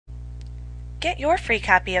Get your free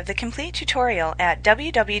copy of the complete tutorial at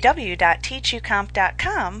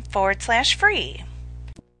www.teachucomp.com/free.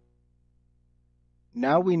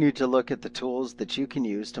 Now we need to look at the tools that you can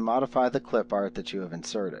use to modify the clip art that you have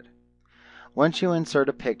inserted. Once you insert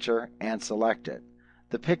a picture and select it,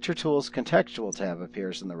 the Picture Tools Contextual tab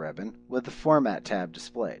appears in the ribbon with the Format tab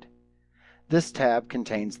displayed. This tab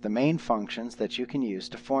contains the main functions that you can use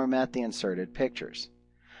to format the inserted pictures.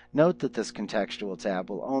 Note that this contextual tab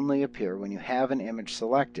will only appear when you have an image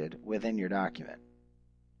selected within your document.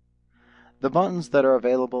 The buttons that are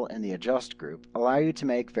available in the Adjust group allow you to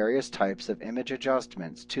make various types of image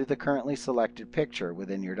adjustments to the currently selected picture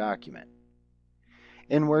within your document.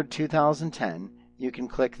 In Word 2010, you can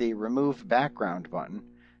click the Remove Background button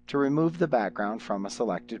to remove the background from a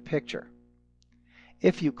selected picture.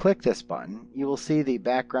 If you click this button, you will see the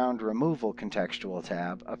Background Removal Contextual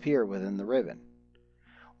tab appear within the ribbon.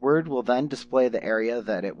 Word will then display the area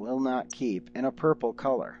that it will not keep in a purple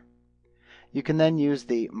color. You can then use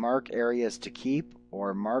the Mark Areas to Keep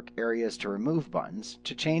or Mark Areas to Remove buttons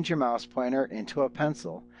to change your mouse pointer into a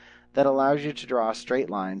pencil that allows you to draw straight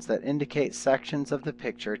lines that indicate sections of the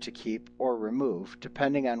picture to keep or remove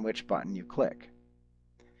depending on which button you click.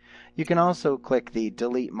 You can also click the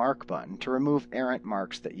Delete Mark button to remove errant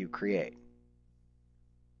marks that you create.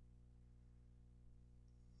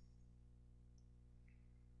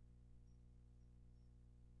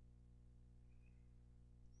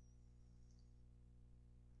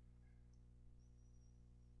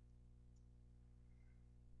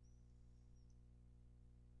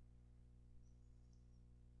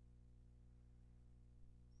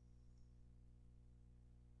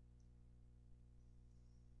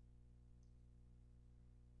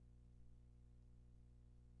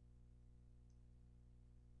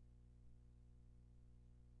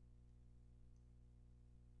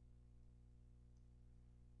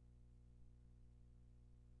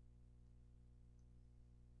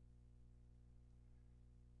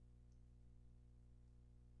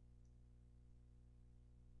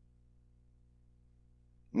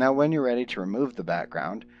 Now when you're ready to remove the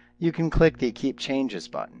background, you can click the Keep Changes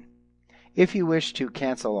button. If you wish to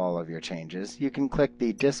cancel all of your changes, you can click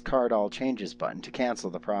the Discard All Changes button to cancel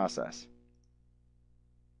the process.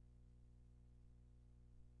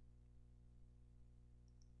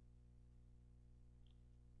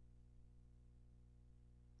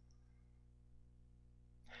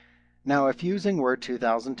 Now if using Word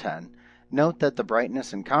 2010, note that the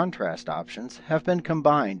brightness and contrast options have been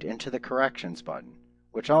combined into the Corrections button,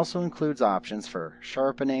 which also includes options for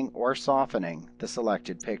sharpening or softening the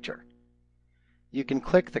selected picture. You can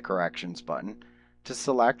click the Corrections button to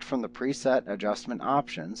select from the preset adjustment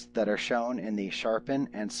options that are shown in the Sharpen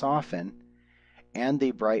and Soften and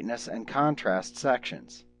the Brightness and Contrast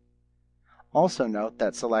sections. Also note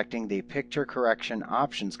that selecting the Picture Correction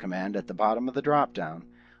Options command at the bottom of the drop-down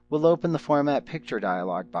will open the Format Picture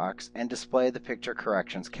dialog box and display the Picture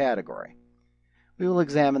Corrections category. We will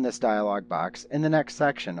examine this dialog box in the next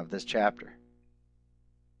section of this chapter.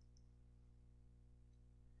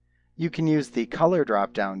 You can use the Color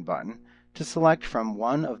drop-down button to select from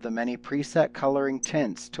one of the many preset coloring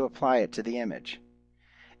tints to apply it to the image.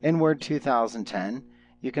 In Word 2010,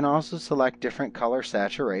 you can also select different color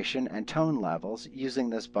saturation and tone levels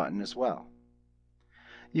using this button as well.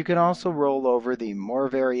 You can also roll over the More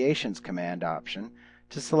Variations command option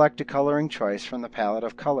to select a coloring choice from the palette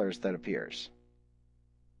of colors that appears.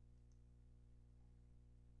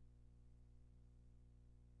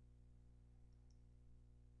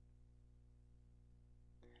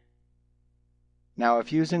 Now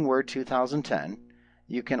if using Word 2010,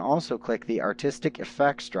 you can also click the Artistic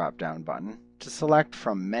Effects drop-down button to select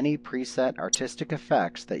from many preset artistic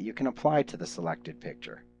effects that you can apply to the selected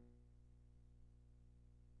picture.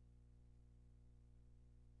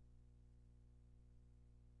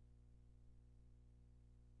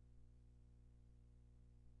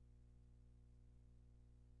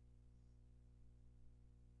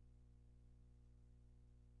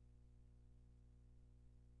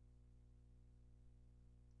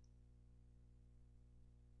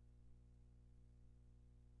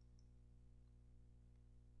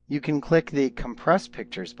 You can click the Compress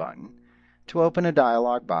Pictures button to open a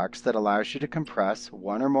dialog box that allows you to compress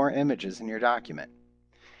one or more images in your document.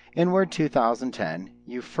 In Word 2010,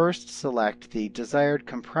 you first select the desired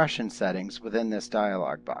compression settings within this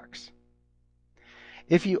dialog box.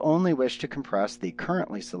 If you only wish to compress the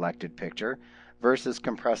currently selected picture versus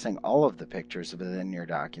compressing all of the pictures within your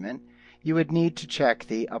document, you would need to check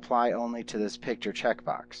the Apply Only to this Picture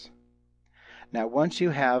checkbox. Now once you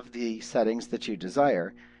have the settings that you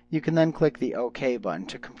desire, you can then click the OK button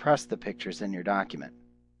to compress the pictures in your document.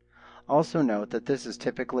 Also note that this is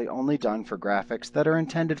typically only done for graphics that are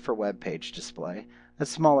intended for web page display, as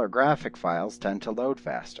smaller graphic files tend to load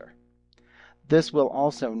faster. This will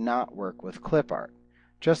also not work with clip art,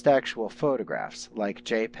 just actual photographs like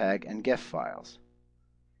JPEG and GIF files.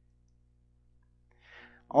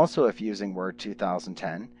 Also, if using Word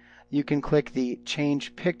 2010, you can click the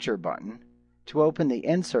Change Picture button to open the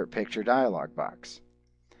Insert Picture dialog box.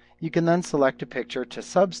 You can then select a picture to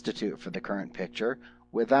substitute for the current picture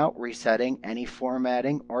without resetting any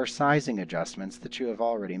formatting or sizing adjustments that you have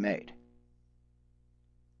already made.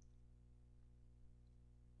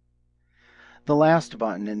 The last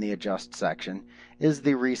button in the Adjust section is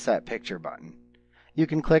the Reset Picture button. You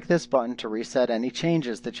can click this button to reset any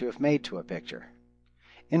changes that you have made to a picture.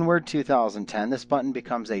 In Word 2010, this button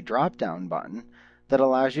becomes a drop-down button that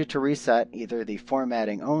allows you to reset either the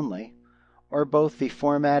formatting only or both the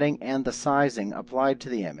formatting and the sizing applied to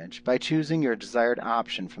the image by choosing your desired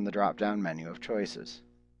option from the drop-down menu of choices.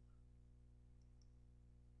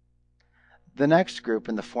 The next group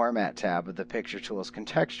in the Format tab of the Picture Tools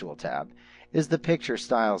Contextual tab is the Picture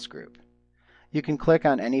Styles group. You can click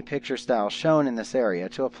on any picture style shown in this area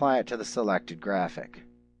to apply it to the selected graphic.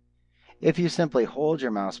 If you simply hold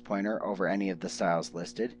your mouse pointer over any of the styles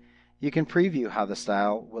listed, you can preview how the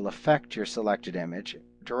style will affect your selected image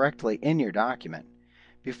directly in your document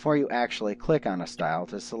before you actually click on a style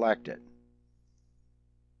to select it.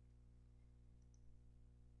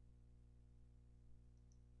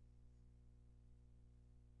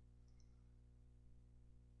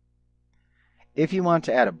 If you want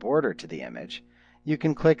to add a border to the image, you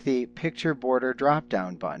can click the Picture Border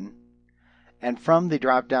drop-down button, and from the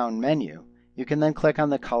drop-down menu, you can then click on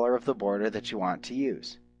the color of the border that you want to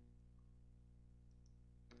use.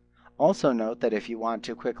 Also note that if you want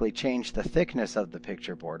to quickly change the thickness of the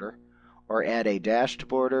picture border, or add a dashed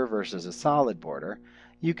border versus a solid border,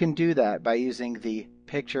 you can do that by using the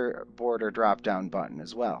Picture Border drop-down button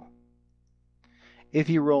as well. If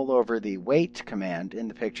you roll over the Weight command in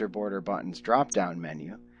the Picture Border button's drop-down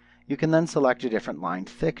menu, you can then select a different line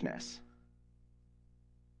thickness.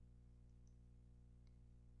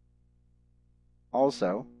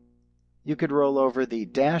 Also, you could roll over the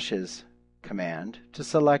Dashes command to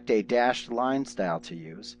select a dashed line style to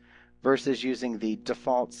use versus using the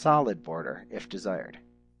default solid border if desired.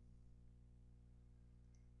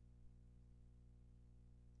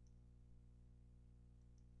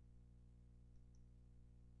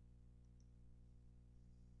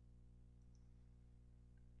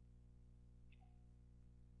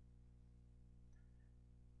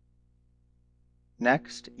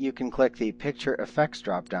 Next, you can click the Picture Effects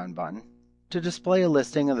drop-down button to display a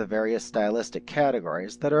listing of the various stylistic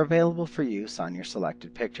categories that are available for use on your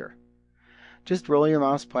selected picture. Just roll your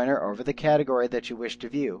mouse pointer over the category that you wish to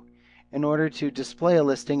view in order to display a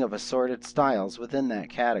listing of assorted styles within that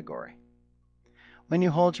category. When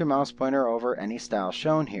you hold your mouse pointer over any style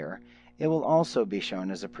shown here, it will also be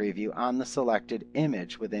shown as a preview on the selected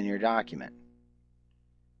image within your document.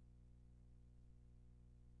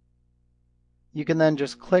 You can then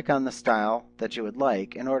just click on the style that you would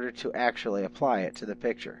like in order to actually apply it to the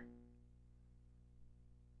picture.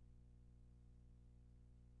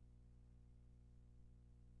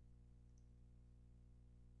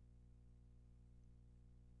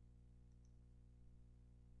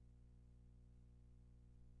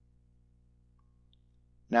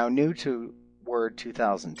 Now, new to Word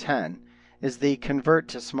 2010 is the Convert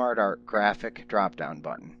to SmartArt Graphic drop-down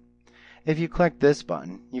button. If you click this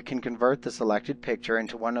button, you can convert the selected picture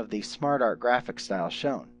into one of the SmartArt graphic styles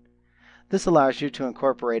shown. This allows you to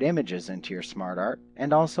incorporate images into your SmartArt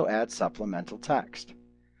and also add supplemental text.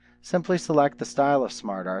 Simply select the style of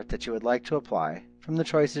SmartArt that you would like to apply from the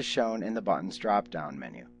choices shown in the button's drop-down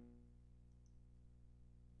menu.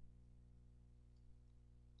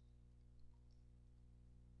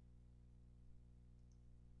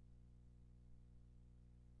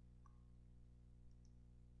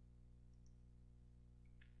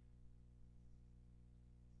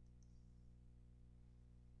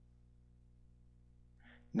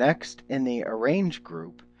 Next, in the Arrange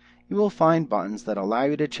group, you will find buttons that allow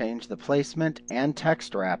you to change the placement and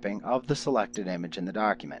text wrapping of the selected image in the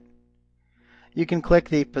document. You can click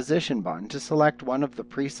the Position button to select one of the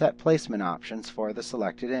preset placement options for the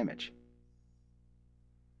selected image.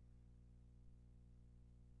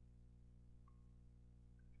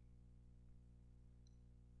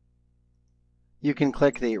 You can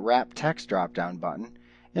click the Wrap Text drop-down button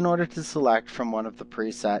in order to select from one of the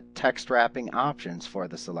preset text wrapping options for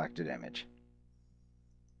the selected image.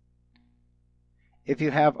 If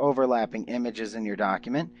you have overlapping images in your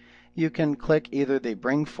document, you can click either the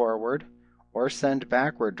Bring Forward or send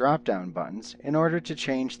backward drop-down buttons in order to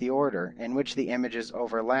change the order in which the images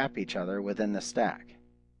overlap each other within the stack.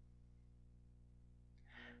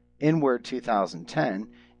 In Word 2010,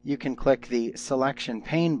 you can click the Selection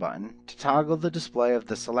Pane button to toggle the display of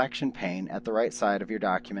the selection pane at the right side of your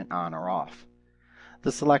document on or off.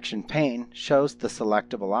 The selection pane shows the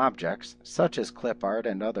selectable objects, such as clip art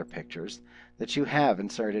and other pictures, that you have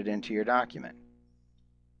inserted into your document.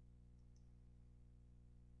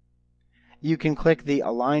 You can click the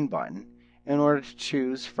Align button in order to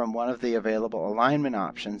choose from one of the available alignment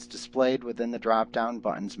options displayed within the drop-down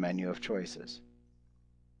buttons menu of choices.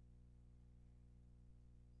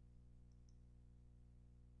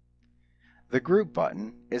 The Group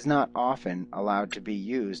button is not often allowed to be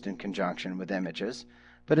used in conjunction with images,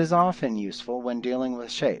 but is often useful when dealing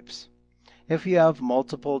with shapes. If you have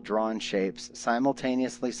multiple drawn shapes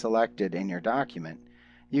simultaneously selected in your document,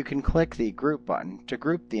 you can click the Group button to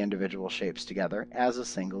group the individual shapes together as a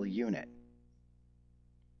single unit.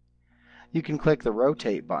 You can click the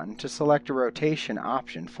Rotate button to select a rotation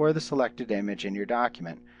option for the selected image in your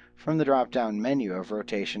document from the drop-down menu of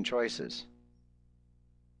rotation choices.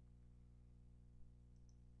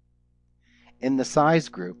 In the Size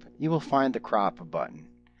group, you will find the Crop button.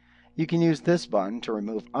 You can use this button to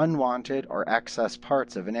remove unwanted or excess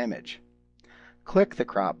parts of an image. Click the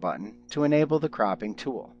Crop button to enable the cropping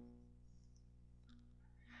tool.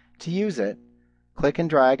 To use it, click and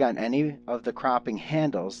drag on any of the cropping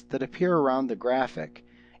handles that appear around the graphic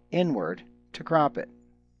inward to crop it.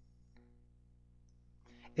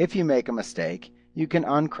 If you make a mistake, you can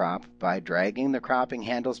uncrop by dragging the cropping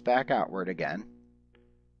handles back outward again,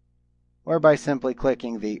 or by simply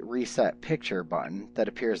clicking the Reset Picture button that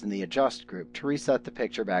appears in the Adjust group to reset the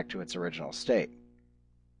picture back to its original state.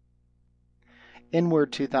 In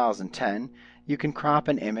Word 2010, you can crop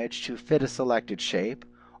an image to fit a selected shape,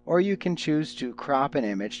 or you can choose to crop an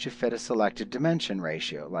image to fit a selected dimension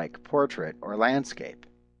ratio, like portrait or landscape.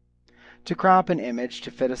 To crop an image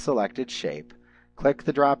to fit a selected shape, click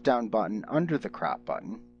the drop-down button under the Crop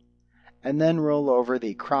button, and then roll over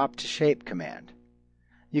the Crop to Shape command.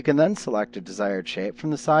 You can then select a desired shape from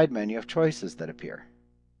the side menu of choices that appear.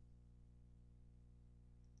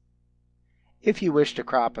 If you wish to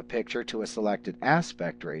crop a picture to a selected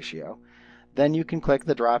aspect ratio, then you can click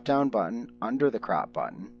the drop-down button under the Crop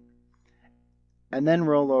button, and then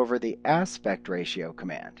roll over the Aspect Ratio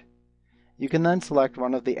command. You can then select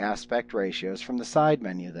one of the aspect ratios from the side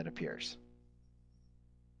menu that appears.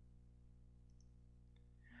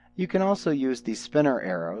 You can also use the spinner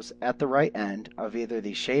arrows at the right end of either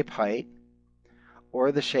the Shape Height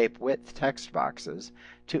or the Shape Width text boxes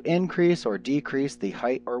to increase or decrease the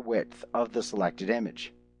height or width of the selected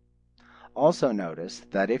image. Also notice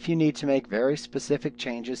that if you need to make very specific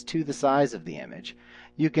changes to the size of the image,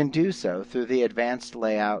 you can do so through the Advanced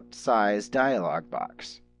Layout Size dialog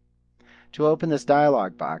box. To open this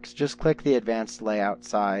dialog box, just click the Advanced Layout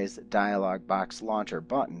Size dialog box launcher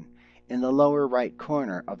button in the lower right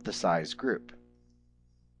corner of the Size group.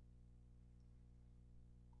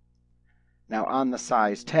 Now on the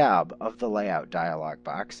Size tab of the Layout dialog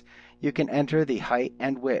box, you can enter the height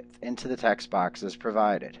and width into the text boxes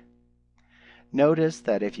provided. Notice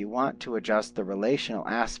that if you want to adjust the relational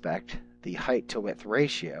aspect, the height to width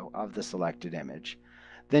ratio of the selected image,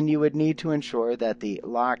 then you would need to ensure that the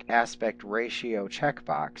Lock Aspect Ratio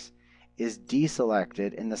checkbox is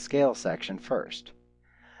deselected in the Scale section first.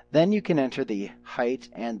 Then you can enter the height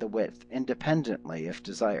and the width independently if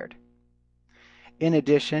desired. In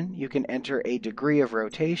addition, you can enter a degree of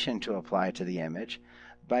rotation to apply to the image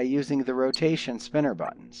by using the rotation spinner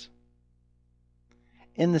buttons.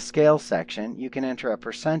 In the Scale section, you can enter a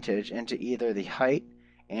percentage into either the height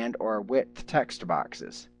and or width text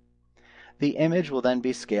boxes. The image will then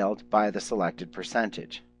be scaled by the selected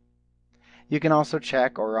percentage. You can also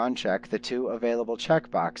check or uncheck the two available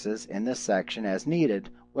checkboxes in this section as needed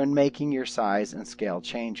when making your size and scale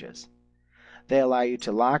changes. They allow you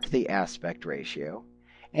to lock the aspect ratio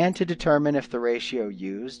and to determine if the ratio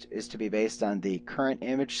used is to be based on the current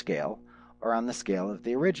image scale or on the scale of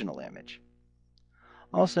the original image.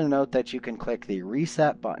 Also note that you can click the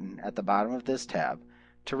Reset button at the bottom of this tab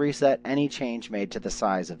to reset any change made to the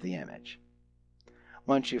size of the image.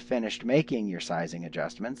 Once you've finished making your sizing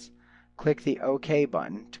adjustments, click the OK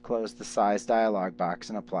button to close the Size dialog box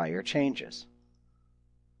and apply your changes.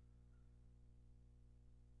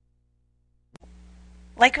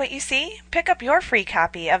 Like what you see? Pick up your free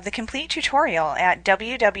copy of the complete tutorial at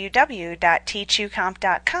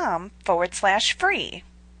www.teachucomp.com/free.